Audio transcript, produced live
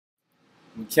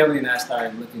when Kelly and I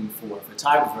started looking for a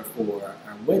photographer for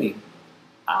our wedding,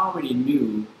 I already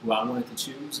knew who I wanted to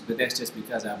choose, but that's just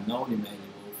because I've known Emmanuel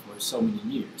for so many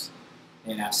years.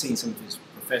 And I've seen some of his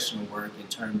professional work in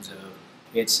terms of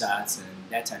headshots and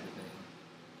that type of thing.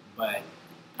 But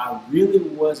I really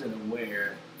wasn't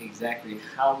aware exactly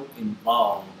how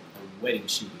involved a wedding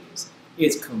shoot is.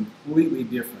 It's completely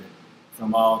different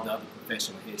from all the other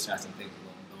professional headshots and things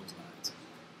along those lines.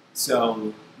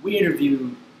 So we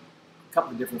interviewed a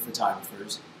couple of different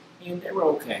photographers, and they were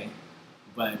okay.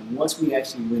 But once we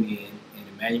actually went in and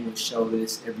Emmanuel showed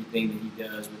us everything that he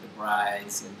does with the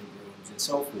brides and the grooms and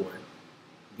so forth,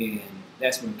 then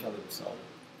that's when Kelly was sold.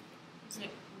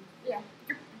 Yeah,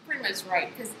 you're pretty much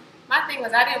right. Because my thing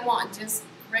was I didn't want just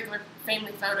regular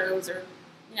family photos or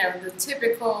the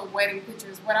typical wedding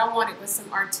pictures. What I wanted was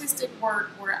some artistic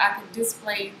work where I could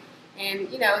display and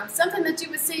something that you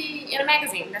would see in a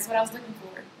magazine. That's what I was looking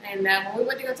for. And when we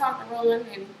went to go talk to Roland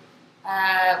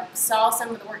and saw some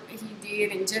of the work that he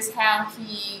did and just how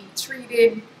he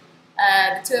treated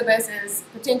the two of us as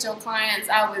potential clients,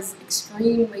 I was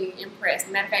extremely impressed.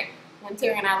 Matter of fact, when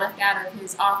Terry and I left out of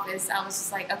his office, I was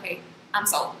just like, okay, I'm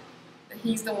sold.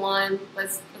 He's the one.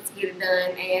 Let's get it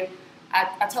done. And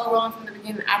I told Roland from the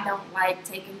beginning I don't like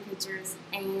taking pictures,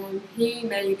 and he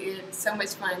made it so much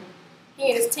fun.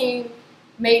 He and his team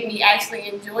made me actually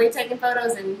enjoy taking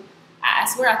photos, and I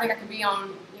swear I think I could be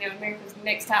on America's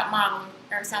Next Top Model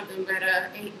or something. But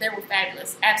they were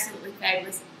fabulous, absolutely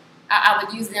fabulous. I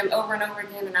would use them over and over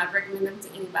again, and I'd recommend them to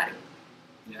anybody.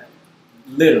 Yeah,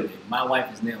 literally, my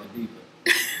wife is now a diva.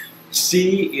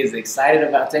 She is excited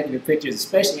about taking the pictures,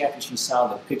 especially after she saw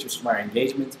the pictures from our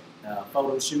engagement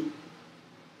photo shoot.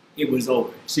 It was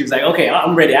over. She was like, okay,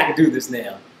 I'm ready. I can do this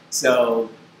now. So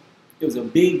it was a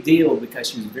big deal because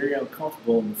she was very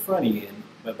uncomfortable in the front end.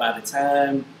 But by the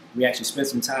time we actually spent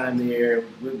some time there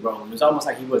with Roland, it was almost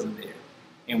like he wasn't there.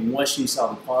 And once she saw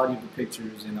the quality of the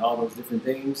pictures and all those different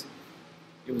things,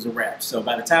 it was a wrap. So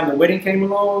by the time the wedding came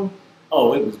along,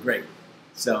 oh, it was great.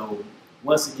 So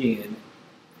once again,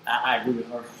 I agree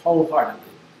with her wholeheartedly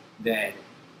that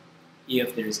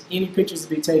if there's any pictures to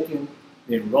be taken,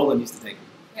 then Roland needs to take them.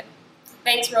 Yep.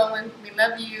 Thanks, Roland. We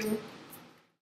love you.